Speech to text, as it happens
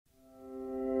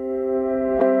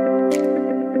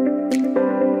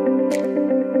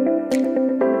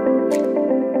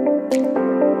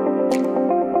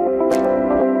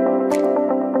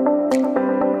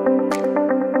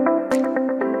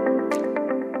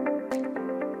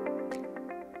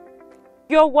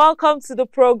You're welcome to the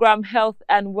program Health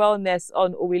and Wellness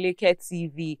on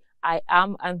Oweleketv. I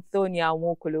am Antonia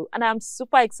Nwokolo, and I'm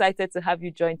super excited to have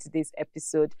you join today's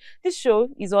episode. This show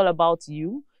is all about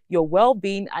you, your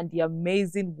well-being, and the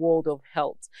amazing world of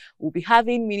health. We'll be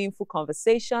having meaningful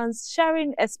conversations,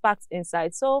 sharing expert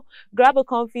insights. So grab a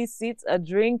comfy seat, a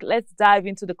drink. Let's dive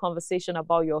into the conversation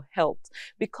about your health,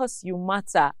 because you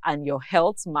matter and your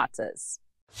health matters.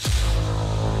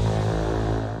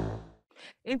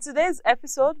 In today's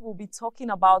episode, we'll be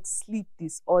talking about sleep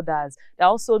disorders. They're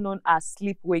also known as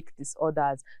sleep-wake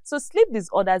disorders. So sleep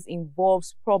disorders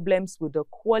involves problems with the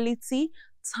quality,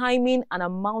 timing, and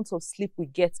amount of sleep we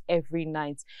get every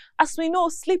night. As we know,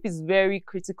 sleep is very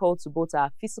critical to both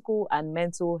our physical and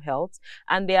mental health,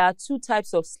 and there are two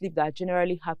types of sleep that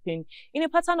generally happen in a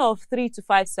pattern of 3 to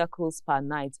 5 cycles per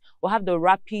night. We'll have the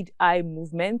rapid eye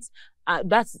movement.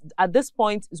 That's at this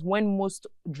point is when most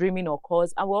dreaming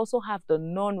occurs, and we also have the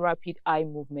non-rapid eye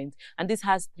movement, and this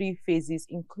has 3 phases,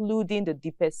 including the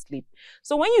deepest sleep.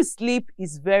 So when you sleep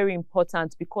is very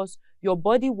important because your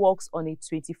body works on a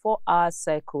 24-hour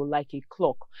cycle like a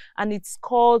clock, and it's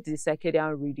called the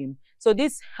circadian rhythm. So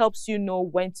this helps you know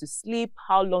when to sleep,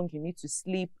 how long you need to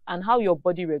sleep, and how your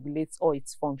body regulates all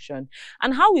its function.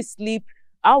 And how we sleep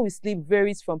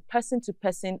varies from person to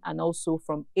person and also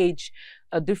from age,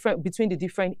 between the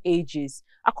different ages.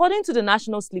 According to the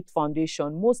National Sleep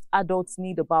Foundation, most adults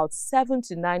need about 7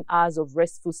 to 9 hours of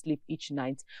restful sleep each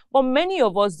night, but many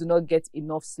of us do not get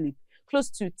enough sleep. Close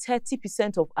to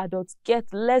 30% of adults get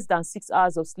less than 6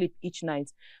 hours of sleep each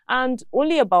night, and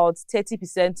only about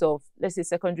 30% of, let's say,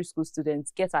 secondary school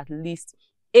students get at least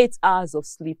 8 hours of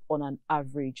sleep on an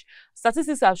average.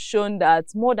 Statistics have shown that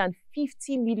more than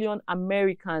 50 million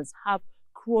Americans have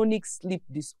chronic sleep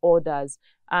disorders,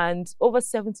 and over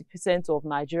 70% of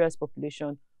Nigeria's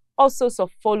population also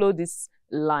follow this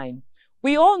line.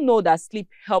 We all know that sleep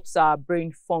helps our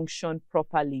brain function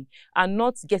properly, and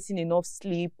not getting enough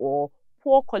sleep or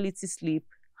poor quality sleep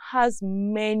has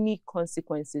many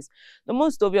consequences. The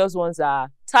most obvious ones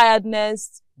are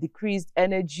tiredness, decreased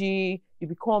energy, you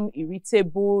become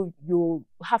irritable, you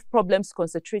have problems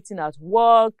concentrating at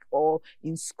work or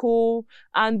in school,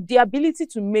 and the ability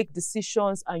to make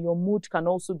decisions and your mood can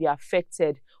also be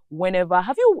affected whenever.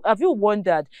 Have you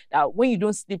wondered that when you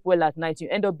don't sleep well at night, you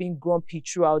end up being grumpy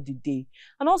throughout the day?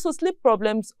 And also, sleep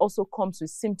problems also comes with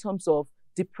symptoms of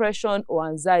depression or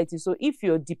anxiety. So if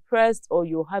you're depressed or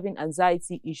you're having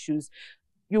anxiety issues,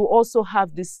 you also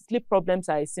have these sleep problems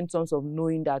are symptoms of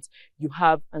knowing that you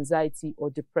have anxiety or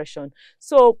depression.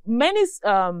 So many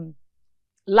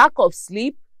lack of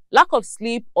sleep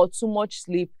or too much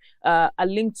sleep are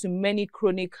linked to many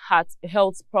chronic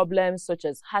health problems such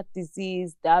as heart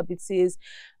disease, diabetes,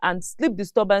 and sleep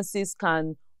disturbances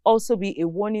can also be a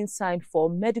warning sign for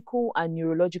medical and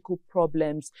neurological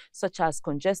problems such as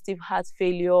congestive heart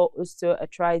failure,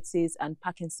 osteoarthritis, and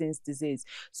Parkinson's disease.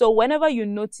 So whenever you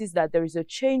notice that there is a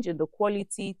change in the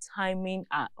quality, timing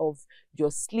of your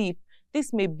sleep,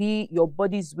 this may be your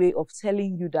body's way of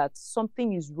telling you that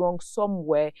something is wrong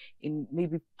somewhere in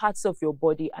maybe parts of your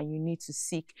body and you need to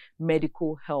seek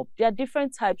medical help. There are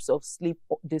different types of sleep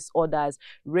disorders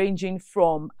ranging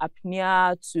from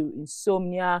apnea to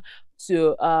insomnia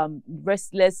to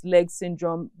restless leg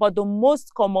syndrome, but the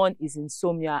most common is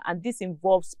insomnia, and this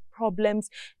involves problems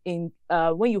in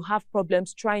when you have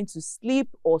problems trying to sleep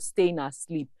or staying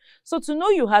asleep. So to know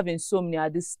you have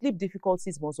insomnia, the sleep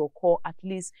difficulties must occur at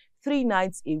least 3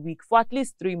 nights a week for at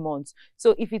least 3 months.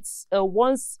 So if it's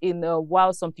once in a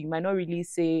while something, you might not really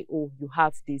say, oh, you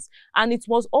have this. And it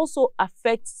must also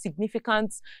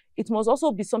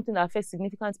be something that affects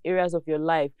significant areas of your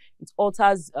life. It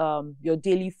alters your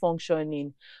daily functioning.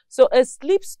 So a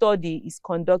sleep study is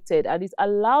conducted, and it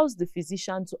allows the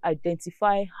physician to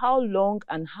identify how long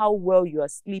and how well you are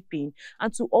sleeping,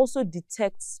 and to also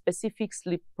detect specific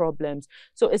sleep problems.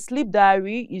 So a sleep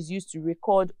diary is used to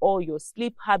record all your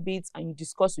sleep habits, and you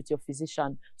discuss with your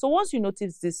physician. So once you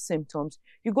notice these symptoms,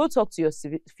 you go talk to your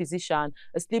physician.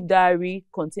 A sleep diary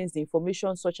contains the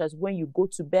information such as when you go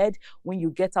to bed, when you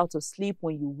get out of sleep,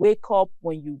 when you wake up,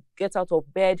 when you get out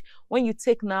of bed, when you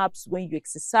take naps, when you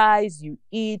exercise, you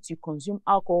eat, you consume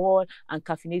alcohol and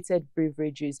caffeinated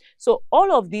beverages. So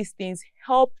all of these things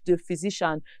help the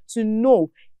physician to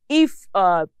know if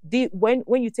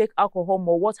when you take alcohol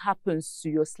more, what happens to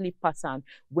your sleep pattern?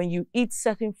 When you eat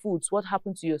certain foods, what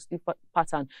happens to your sleep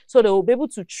pattern? So they will be able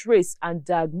to trace and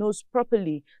diagnose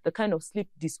properly the kind of sleep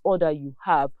disorder you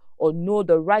have. or know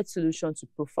the right solution to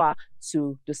prefer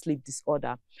to the sleep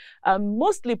disorder.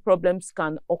 Most sleep problems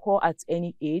can occur at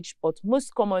any age, but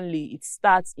most commonly it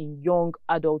starts in young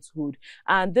adulthood.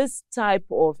 And this type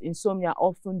of insomnia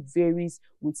often varies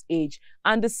with age.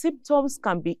 And the symptoms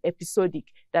can be episodic.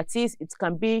 That is, it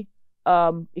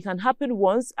can happen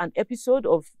once, an episode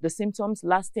of the symptoms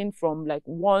lasting from like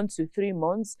 1 to 3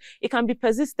 months. It can be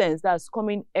persistent, that's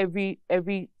coming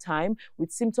every time,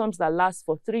 with symptoms that last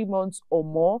for 3 months or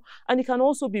more. And it can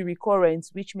also be recurrent,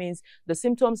 which means the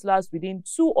symptoms last within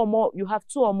 2 or more, you have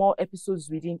 2 or more episodes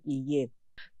within a year.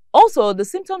 Also, the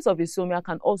symptoms of insomnia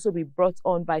can also be brought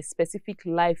on by specific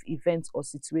life events or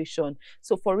situation.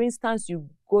 So, for instance, you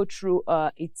go through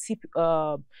a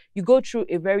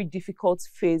very difficult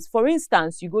phase. For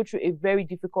instance, you go through a very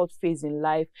difficult phase in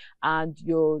life, and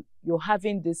you're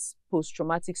having this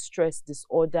post-traumatic stress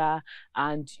disorder,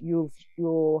 and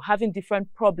you're having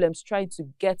different problems trying to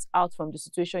get out from the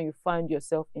situation you find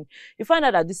yourself in. You find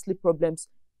out that these sleep problems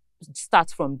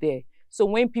start from there. So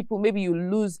when maybe you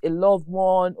lose a loved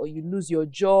one, or you lose your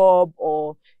job,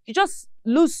 or you just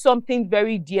lose something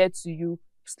very dear to you,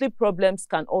 sleep problems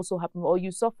can also happen. Or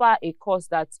you suffer a cause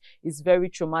that is very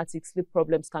traumatic, sleep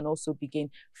problems can also begin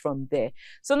from there.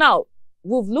 So now,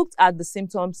 we've looked at the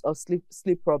symptoms of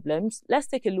sleep problems. Let's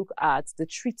take a look at the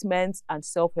treatment and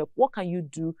self-help. What can you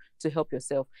do to help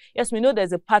yourself? Yes, we know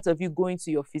there's a part of you going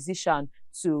to your physician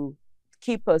to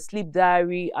keep a sleep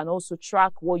diary and also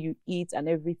track what you eat and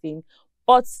everything.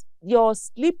 But your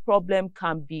sleep problem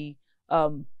can be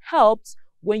helped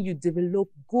when you develop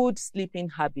good sleeping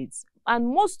habits. And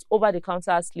most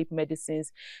over-the-counter sleep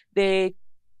medicines, that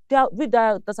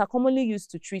are commonly used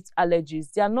to treat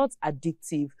allergies, they are not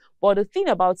addictive. But the thing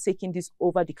about taking these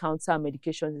over-the-counter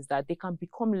medications is that they can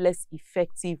become less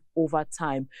effective over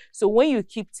time. So when you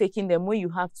keep taking them, when you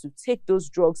have to take those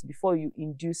drugs before you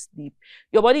induce sleep,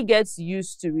 your body gets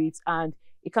used to it, and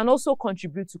it can also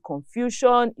contribute to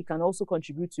confusion. It can also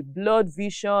contribute to blurred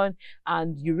vision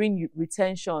and urine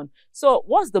retention. So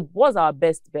what's our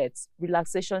best bet?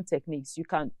 Relaxation techniques. You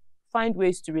can find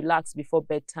ways to relax before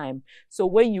bedtime. So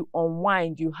when you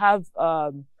unwind, you have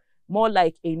more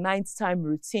like a nighttime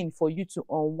routine for you to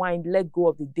unwind, let go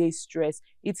of the day's stress.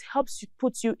 It helps you,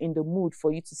 put you in the mood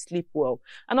for you to sleep well.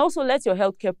 And also let your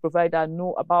healthcare provider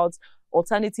know about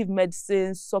alternative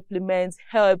medicines, supplements,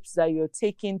 herbs that you're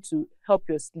taking to help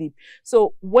your sleep.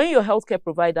 So when your healthcare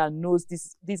provider knows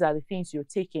these are the things you're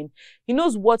taking, he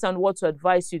knows what to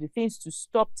advise you, the things to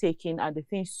stop taking, and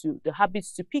the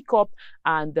habits to pick up,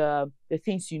 and the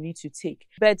things you need to take.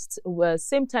 But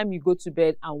same time you go to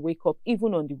bed and wake up,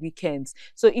 even on the weekends.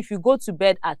 So if you go to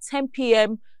bed at 10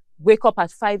 p.m., wake up at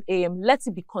 5 a.m., let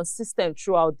it be consistent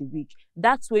throughout the week.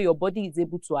 That's where your body is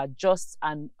able to adjust,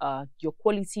 and your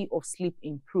quality of sleep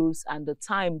improves, and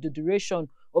the duration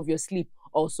of your sleep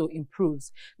also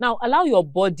improves. Now, allow your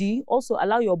body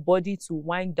to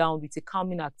wind down with a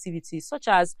calming activity, such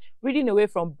as reading away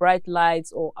from bright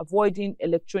lights or avoiding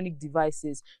electronic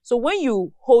devices. So when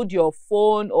you hold your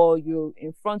phone or you're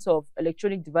in front of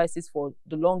electronic devices for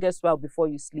the longest while before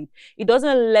you sleep, it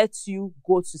doesn't let you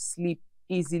go to sleep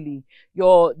easily.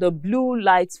 The blue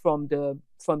lights from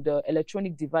the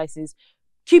electronic devices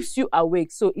keeps you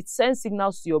awake, so it sends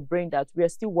signals to your brain that we are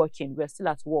still working, we are still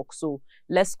at work, so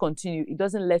let's continue. It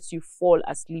doesn't let you fall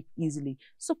asleep easily.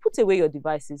 So put away your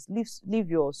devices, leave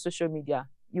your social media.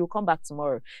 You'll come back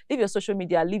tomorrow. Leave your social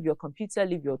media, leave your computer,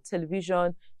 leave your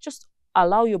television. Just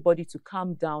allow your body to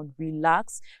calm down,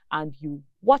 relax, and you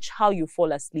watch how you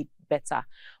fall asleep better.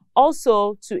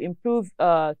 Also, to improve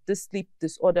this sleep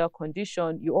disorder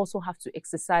condition, you also have to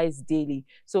exercise daily.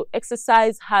 So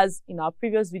exercise in our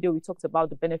previous video, we talked about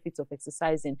the benefits of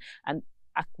exercising, and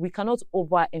we cannot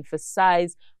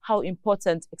overemphasize how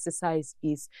important exercise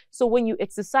is. So when you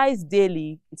exercise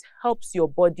daily, it helps your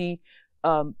body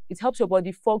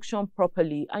function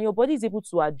properly, and your body is able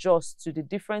to adjust to the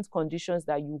different conditions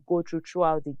that you go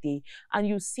throughout the day, and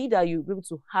you see that you'll be able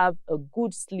to have a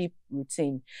good sleep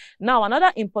routine. Now,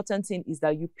 another important thing is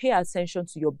that you pay attention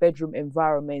to your bedroom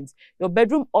environment. Your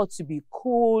bedroom ought to be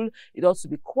cool, it ought to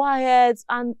be quiet,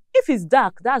 and if it's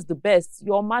dark, that's the best.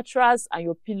 Your mattress and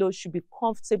your pillow should be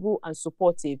comfortable and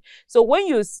supportive. So when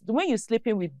you're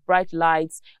sleeping with bright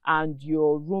lights and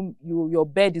your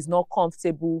bed is not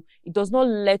comfortable, it does not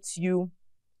let you.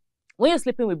 When you're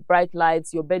sleeping with bright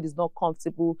lights, your bed is not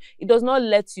comfortable, it does not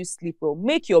let you sleep well.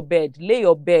 Make your bed, lay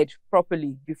your bed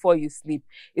properly before you sleep.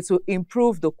 It will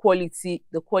improve the quality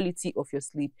of your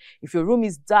sleep. If your room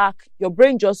is dark, your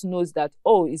brain just knows that,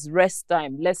 oh, it's rest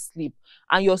time, let's sleep.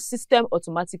 And your system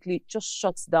automatically just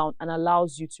shuts down and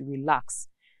allows you to relax.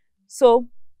 So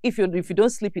if you don't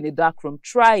sleep in a dark room,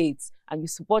 try it and you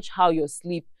watch how your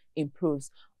sleep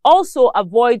improves. Also,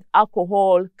 avoid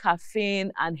alcohol,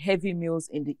 caffeine, and heavy meals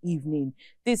in the evening.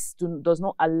 This does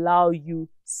not allow you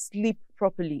sleep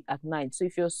properly at night. So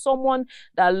if you're someone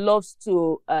that loves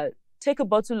to take a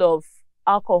bottle of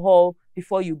alcohol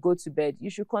before you go to bed, you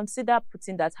should consider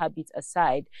putting that habit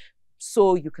aside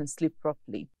so you can sleep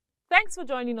properly. Thanks for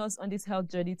joining us on this health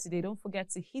journey today. Don't forget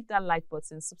to hit that like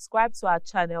button, subscribe to our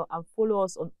channel, and follow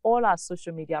us on all our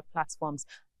social media platforms.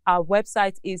 Our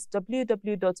website is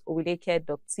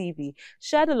www.oweleketv.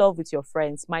 Share the love with your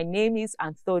friends. My name is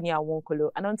Antonia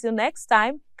Wonkolo, and until next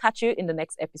time, catch you in the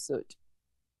next episode.